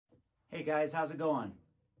Hey guys, how's it going?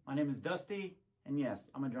 My name is Dusty, and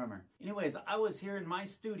yes, I'm a drummer. Anyways, I was here in my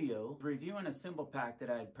studio reviewing a cymbal pack that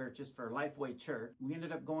I had purchased for Lifeway Church. We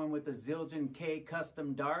ended up going with the Zildjian K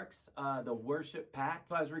Custom Darks, the Worship pack.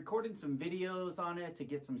 So I was recording some videos on it to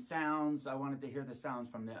get some sounds. I wanted to hear the sounds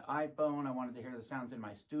from the iPhone. I wanted to hear the sounds in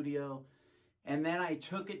my studio. And then I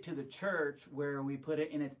took it to the church where we put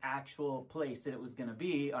it in its actual place that it was gonna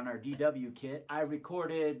be on our DW kit. I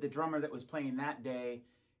recorded the drummer that was playing that day.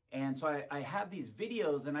 And so I have these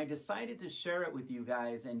videos and I decided to share it with you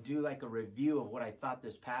guys and do like a review of what I thought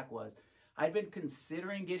this pack was. I've been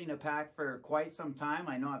considering getting a pack for quite some time.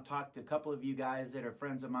 I know I've talked to a couple of you guys that are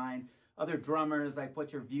friends of mine, other drummers, like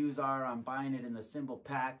what your views are on buying it in the cymbal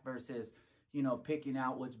pack versus, you know, picking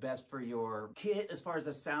out what's best for your kit as far as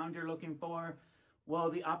the sound you're looking for.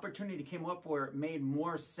 Well, the opportunity came up where it made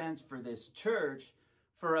more sense for this church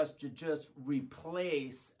for us to just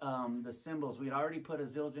replace the cymbals. We'd already put a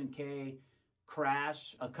Zildjian K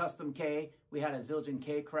crash, a custom K. We had a Zildjian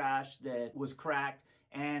K crash that was cracked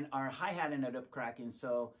and our hi-hat ended up cracking.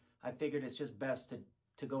 So I figured it's just best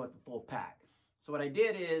to go with the full pack. So what I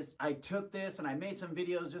did is I took this and I made some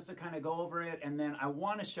videos just to kind of go over it. And then I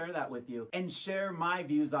want to share that with you and share my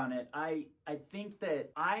views on it. I think that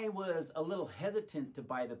I was a little hesitant to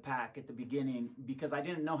buy the pack at the beginning because I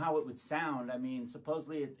didn't know how it would sound. I mean,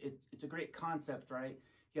 supposedly it's a great concept, right?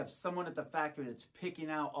 You have someone at the factory that's picking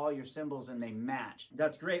out all your cymbals and they match.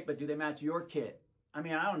 That's great, but do they match your kit? I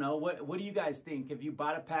mean, I don't know. What do you guys think? Have you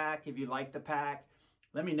bought a pack? Have you liked the pack?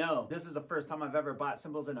 Let me know. This is the first time I've ever bought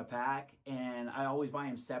cymbals in a pack, and I always buy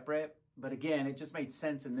them separate. But again, it just made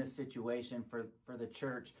sense in this situation for the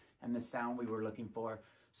church and the sound we were looking for.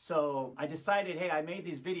 So I decided, hey, I made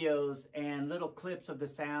these videos and little clips of the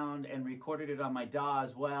sound and recorded it on my DAW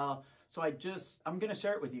as well. So I'm gonna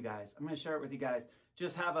share it with you guys.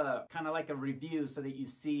 Just have a kind of like a review so that you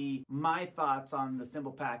see my thoughts on the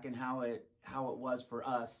cymbal pack and how it was for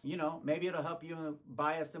us. You know, maybe it'll help you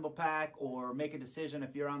buy a cymbal pack or make a decision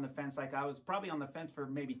if you're on the fence like I was. Probably on the fence for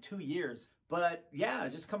maybe 2 years. But yeah,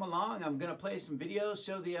 just come along. I'm gonna play some videos,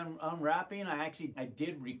 show the unwrapping. I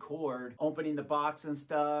did record opening the box and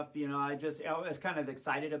stuff. You know, I was kind of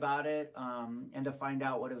excited about it and to find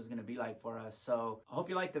out what it was gonna be like for us. So I hope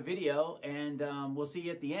you liked the video and we'll see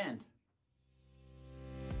you at the end.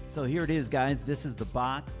 So here it is, guys. This is the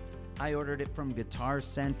box. I ordered it from Guitar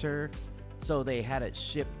Center. So they had it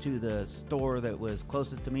shipped to the store that was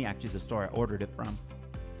closest to me, actually the store I ordered it from.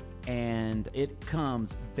 And it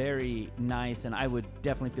comes very nice, and I would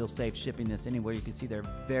definitely feel safe shipping this anywhere. You can see they're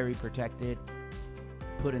very protected,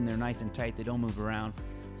 put in there nice and tight, they don't move around.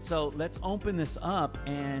 So let's open this up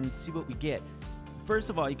and see what we get. First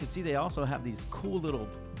of all, you can see they also have these cool little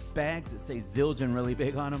bags that say Zildjian really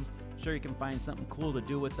big on them. Sure, you can find something cool to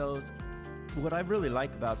do with those. What I really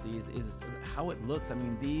like about these is how it looks. I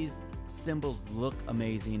mean, these cymbals look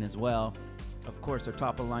amazing as well. Of course, they're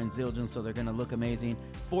top of line Zildjian, so they're gonna look amazing.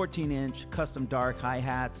 14-inch custom dark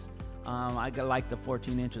hi-hats. I like the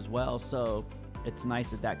 14-inch as well, so it's nice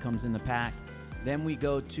that comes in the pack. Then we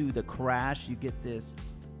go to the crash. You get this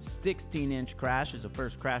 16-inch crash is the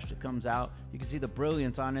first crash that comes out. You can see the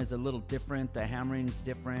brilliance on it is a little different. The hammering is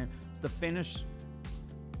different. So the finish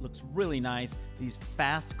looks really nice. These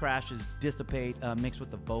fast crashes dissipate, mixed with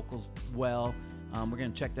the vocals well. We're gonna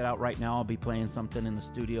check that out right now. I'll be playing something in the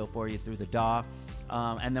studio for you through the DAW.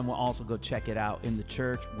 And then we'll also go check it out in the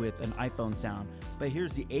church with an iPhone sound. But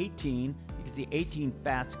here's the 18. You can see 18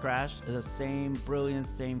 fast crash, the same brilliance,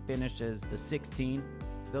 same finish as the 16.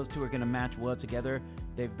 Those two are gonna match well together.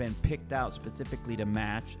 They've been picked out specifically to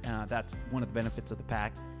match. That's one of the benefits of the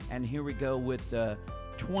pack. And here we go with the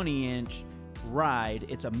 20-inch ride.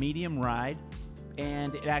 It's a medium ride,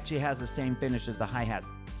 and it actually has the same finish as the hi-hat.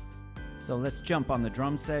 So let's jump on the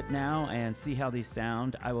drum set now and see how these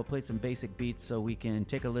sound. I will play some basic beats so we can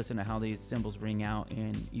take a listen to how these cymbals ring out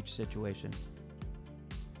in each situation.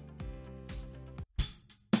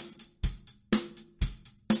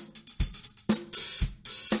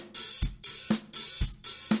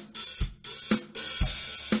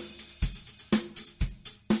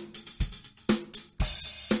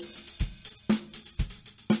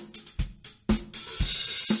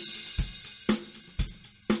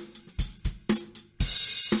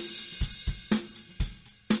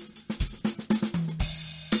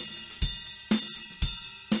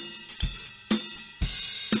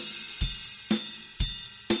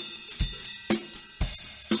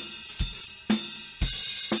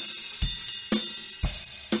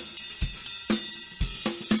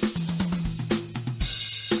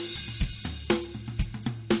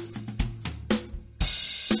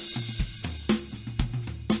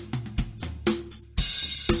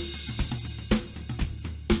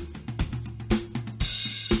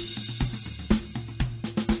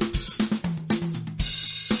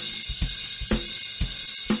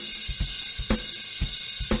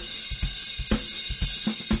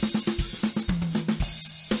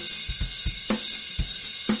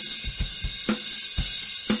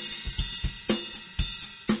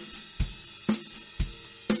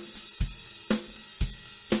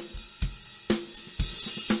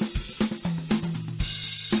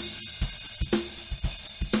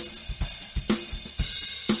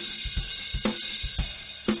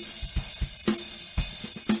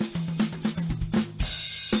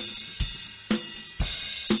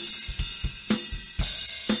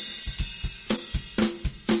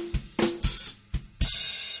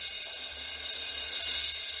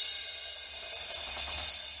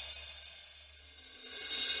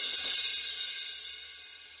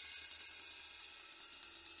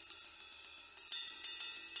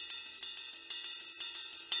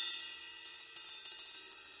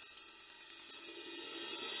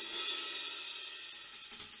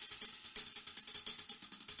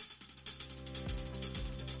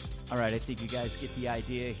 All right, I think you guys get the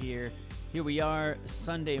idea here. Here we are,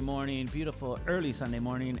 Sunday morning, beautiful early Sunday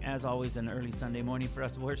morning. As always, an early Sunday morning for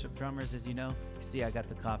us worship drummers, as you know. You see, I got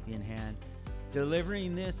the coffee in hand.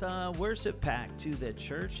 Delivering this worship pack to the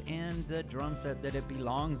church and the drum set that it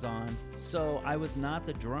belongs on. So I was not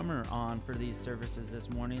the drummer on for these services this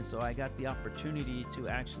morning, so I got the opportunity to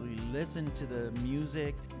actually listen to the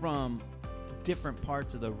music from different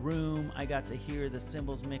parts of the room. I got to hear the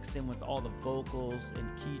cymbals mixed in with all the vocals and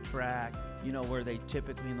key tracks, you know, where they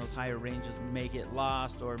typically in those higher ranges may get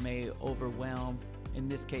lost or may overwhelm. In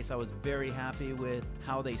this case, I was very happy with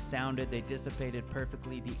how they sounded. They dissipated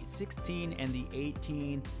perfectly. The 16 and the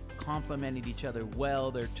 18 complemented each other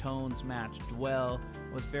well. Their tones matched well.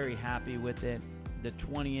 Was very happy with it. The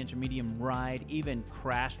 20-inch medium ride even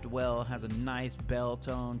crashed well, has a nice bell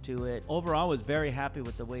tone to it. Overall, was very happy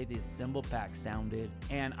with the way this cymbal pack sounded.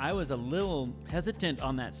 And I was a little hesitant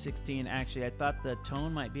on that 16, actually. I thought the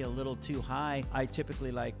tone might be a little too high. I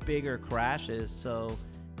typically like bigger crashes, so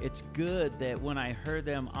it's good that when I heard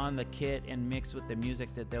them on the kit and mixed with the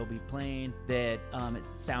music that they'll be playing, that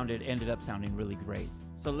it ended up sounding really great.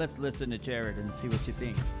 So let's listen to Jared and see what you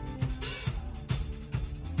think.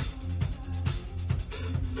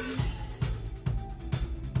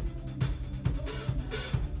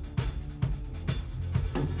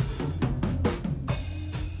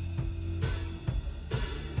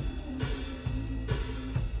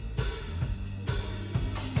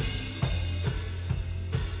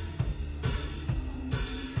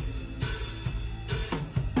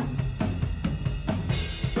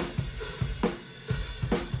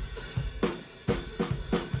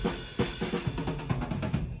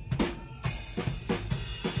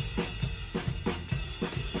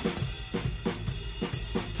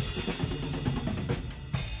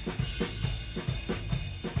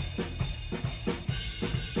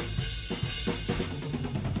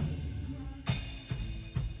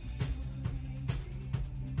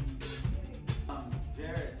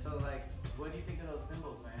 Jared, so like, what do you think of those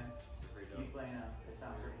cymbals, man? You playing them? They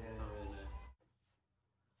sound pretty good. Really nice.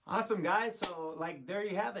 Awesome, guys. So like, there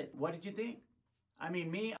you have it. What did you think? I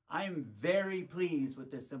mean, I'm very pleased with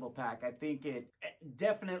this cymbal pack. I think it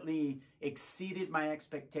definitely exceeded my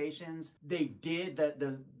expectations. They did.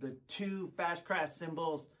 The two fast crash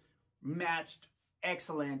cymbals matched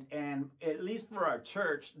excellent, and at least for our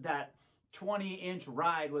church, that 20-inch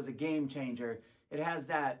ride was a game changer. It has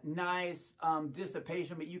that nice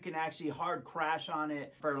dissipation, but you can actually hard crash on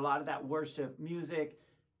it for a lot of that worship music.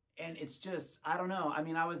 And it's just, I don't know. I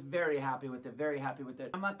mean, I was very happy with it, very happy with it.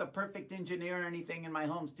 I'm not the perfect engineer or anything in my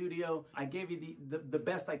home studio. I gave you the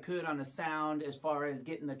best I could on the sound as far as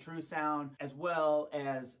getting the true sound, as well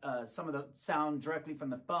as some of the sound directly from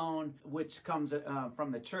the phone, which comes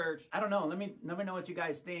from the church. I don't know. Let me know what you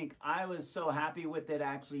guys think. I was so happy with it,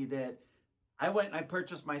 actually, that I went and I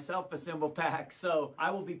purchased myself a cymbal pack. So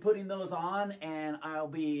I will be putting those on, and I'll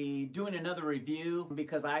be doing another review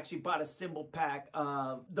because I actually bought a cymbal pack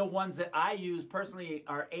of the ones that I use personally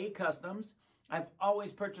are A Customs. I've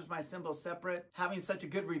always purchased my cymbals separate. Having such a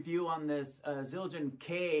good review on this Zildjian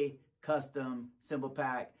K Custom cymbal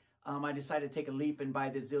pack, I decided to take a leap and buy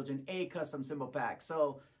the Zildjian A Custom cymbal pack.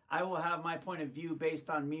 So I will have my point of view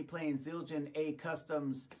based on me playing Zildjian A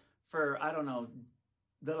Customs for, I don't know,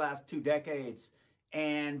 the last 2 decades,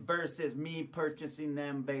 and versus me purchasing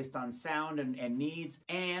them based on sound and needs,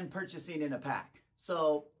 and purchasing in a pack.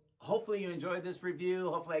 So hopefully you enjoyed this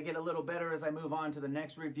review. Hopefully I get a little better as I move on to the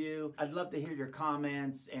next review. I'd love to hear your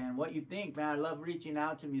comments and what you think, man. I love reaching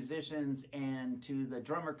out to musicians and to the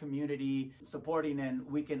drummer community, supporting, and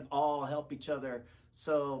we can all help each other.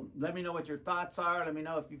 So let me know what your thoughts are. Let me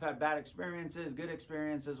know if you've had bad experiences, good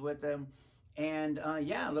experiences with them. And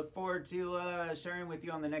yeah, look forward to sharing with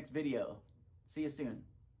you on the next video. See you soon.